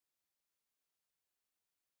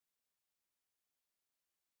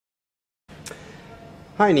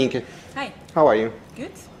Hi Nynke. Hi. How are you?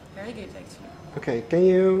 Good. Very good, actually. Okay.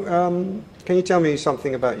 Can you tell me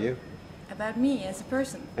something about you? About me as a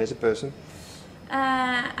person. As a person?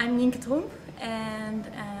 I'm Nynke Tromp, and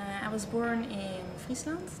I was born in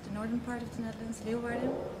Friesland, the northern part of the Netherlands,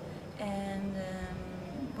 Leeuwarden. And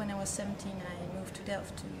when I was 17, I moved to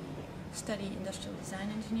Delft to study industrial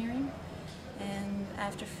design engineering. And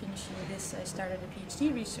after finishing this, I started a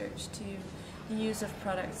PhD research to the use of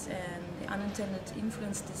products and the unintended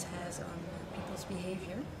influence this has on people's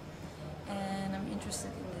behavior. And I'm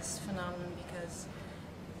interested in this phenomenon because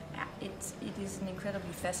it is an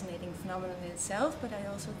incredibly fascinating phenomenon in itself, but I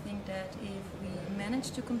also think that if we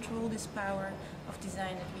manage to control this power of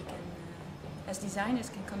design, that we can, as designers,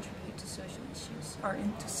 can contribute to social issues, or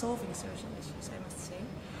into solving social issues, I must say.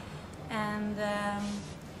 And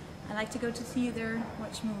I like to go to theater,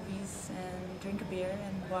 watch movies, and drink a beer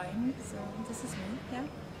and wine. So this is me, yeah.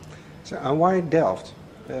 So, why Delft?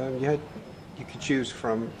 You could choose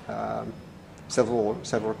from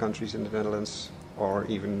several countries in the Netherlands or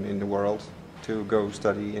even in the world to go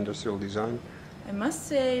study industrial design. I must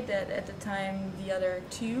say that at the time the other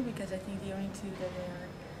two, because I think the only two that are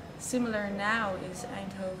similar now is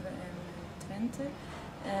Eindhoven and Twente.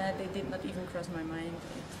 They did not even cross my mind.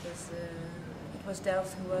 It was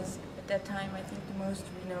Delft who was at that time, I think, the most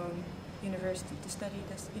renowned university to study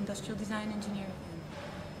this industrial design engineering. And,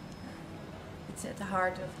 it's at the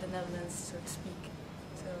heart of the Netherlands, so to speak.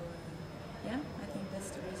 So yeah, I think that's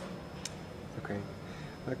the reason. Okay.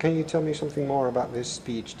 Can you tell me something more about this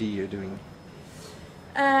PhD you're doing?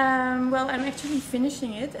 Well, I'm actually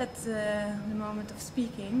finishing it at the moment of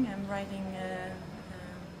speaking. I'm writing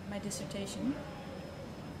my dissertation.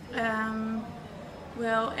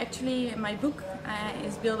 Well, actually, my book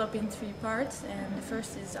is built up in three parts, and the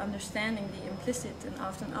first is understanding the implicit and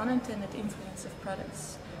often unintended influence of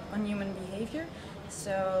products on human behavior.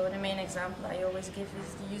 So the main example I always give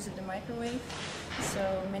is the use of the microwave.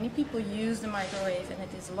 So many people use the microwave, and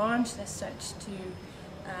it is launched as such to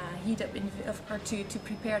heat up or to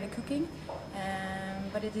prepare the cooking,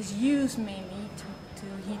 but it is used mainly to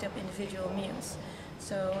heat up individual meals.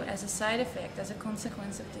 So as a side effect, as a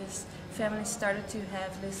consequence of this, families started to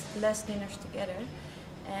have less dinners together,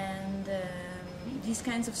 and these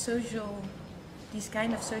kind of social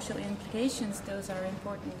implications, those are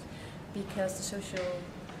important because the social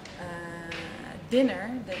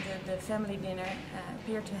dinner, the family dinner,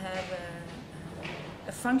 appear to have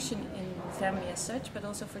a function in the family as such, but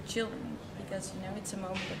also for children, because it's a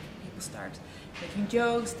moment that people start making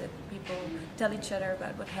jokes, that people tell each other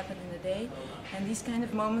about what happened in the day, and these kind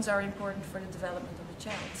of moments are important for the development of the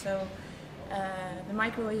child. So the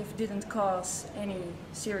microwave didn't cause any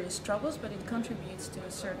serious troubles, but it contributes to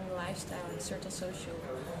a certain lifestyle and certain social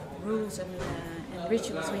rules and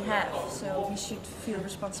rituals we have. So we should feel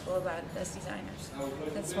responsible about it as designers.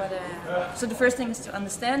 That's what. So the first thing is to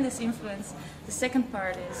understand this influence. The second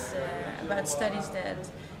part is about studies that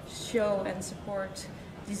show and support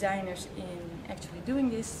designers in actually doing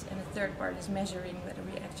this, and the third part is measuring whether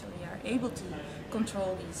we actually are able to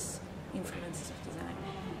control these influences of design.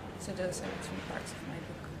 So those are the three parts of my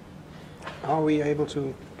book. Are we able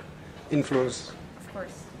to influence? Of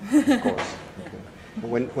course. Of course. Okay.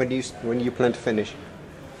 When do you plan to finish?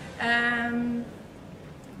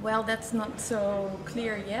 Well, that's not so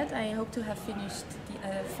clear yet. I hope to have finished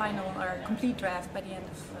the final or complete draft by the end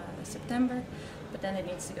of September, but then it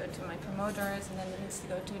needs to go to my promoters, and then it needs to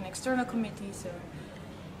go to an external committee. So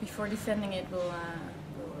before defending it,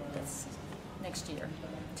 that's next year,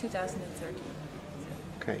 2013.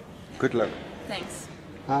 Okay. Good luck. Thanks.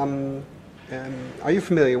 Are you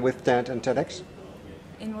familiar with TED and TEDx?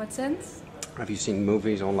 In what sense? Have you seen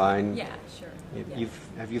movies online? Yeah, sure.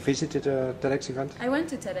 Have you visited a TEDx event? I went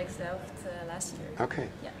to TEDxDelft last year. Okay.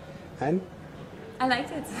 Yeah. And? I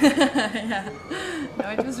liked it. Yeah. No,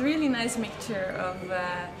 it was a really nice mixture of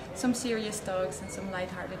some serious talks and some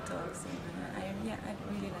light-hearted talks. And I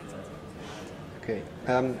really liked it. Okay.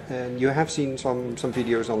 And you have seen some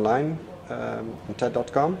videos online on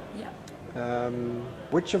TED.com. Yeah.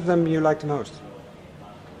 Which of them you like the most?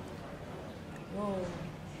 Whoa.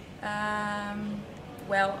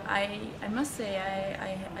 Well, I must say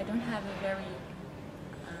I don't have a very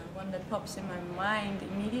one that pops in my mind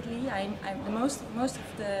immediately. Most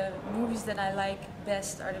of the movies that I like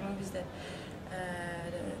best are the movies that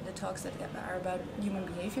the talks that are about human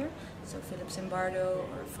behavior. So Philip Zimbardo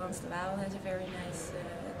or Frans de Waal has a very nice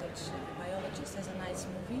Dutch biologist has a nice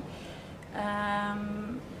movie.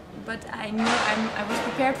 but I knew I was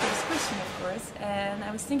prepared for this question, of course, and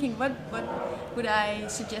I was thinking, what would I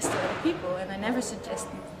suggest to other people? And I never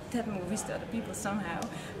suggested TED movies to other people somehow,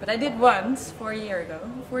 but I did once 4 years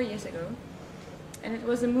ago, and it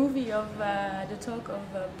was a movie of the talk of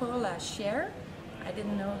Paula Scher. I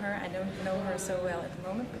didn't know her, I don't know her so well at the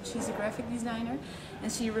moment, but she's a graphic designer,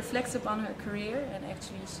 and she reflects upon her career, and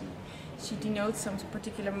actually she denotes some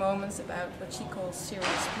particular moments about what she calls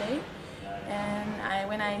serious play. And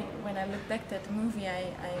when I look back at the movie,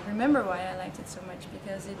 I remember why I liked it so much,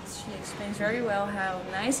 because she explains very well how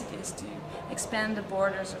nice it is to expand the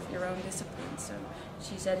borders of your own discipline. So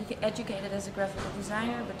she's educated as a graphic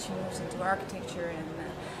designer, but she moves into architecture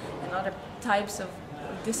and other types of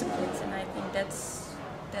disciplines, and I think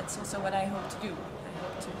that's also what I hope to do. I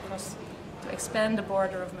hope to expand the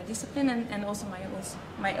border of my discipline and also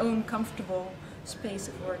my own comfortable space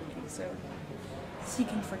of working. So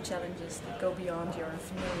seeking for challenges that go beyond your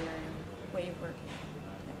familiar way of working.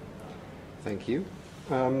 Yeah. Thank you.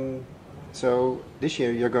 So this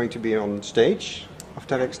year you're going to be on stage of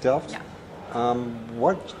TEDxDelft. Yeah.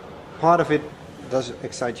 What part of it does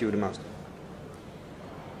excite you the most?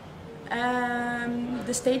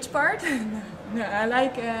 The stage part. No, I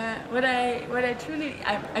like what I truly.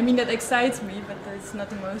 I mean, that excites me, but it's not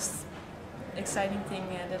the most exciting thing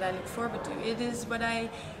that I look forward to. It is what I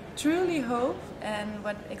truly hope, and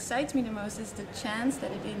what excites me the most is the chance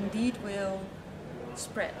that it indeed will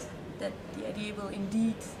spread. That the idea will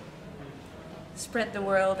indeed spread the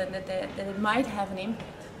world, and that it might have an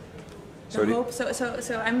impact. So hope.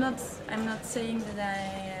 So I'm not saying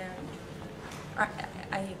that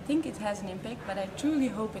I think it has an impact, but I truly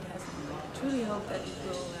hope it has an impact. I truly hope that it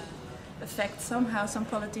will affect somehow some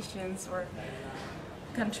politicians or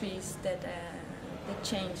countries that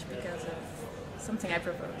change because of something I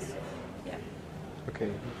propose. Yeah.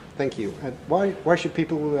 Okay, thank you. And why should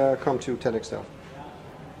people come to TEDxDelft?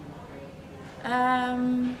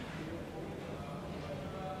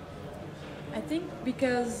 I think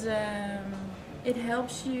because it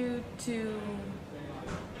helps you to,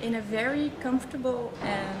 in a very comfortable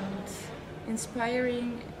and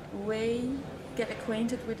inspiring way, get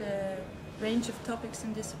acquainted with a range of topics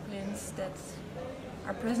and disciplines that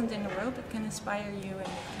are present in the world, that can inspire you and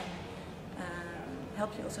that can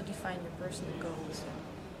help you also define your personal goals.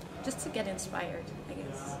 Just to get inspired, I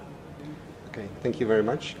guess. Okay, thank you very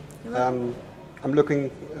much. You're welcome. I'm looking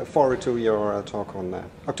forward to your talk on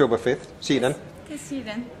October 5th. See you then. Okay, see you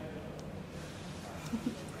then.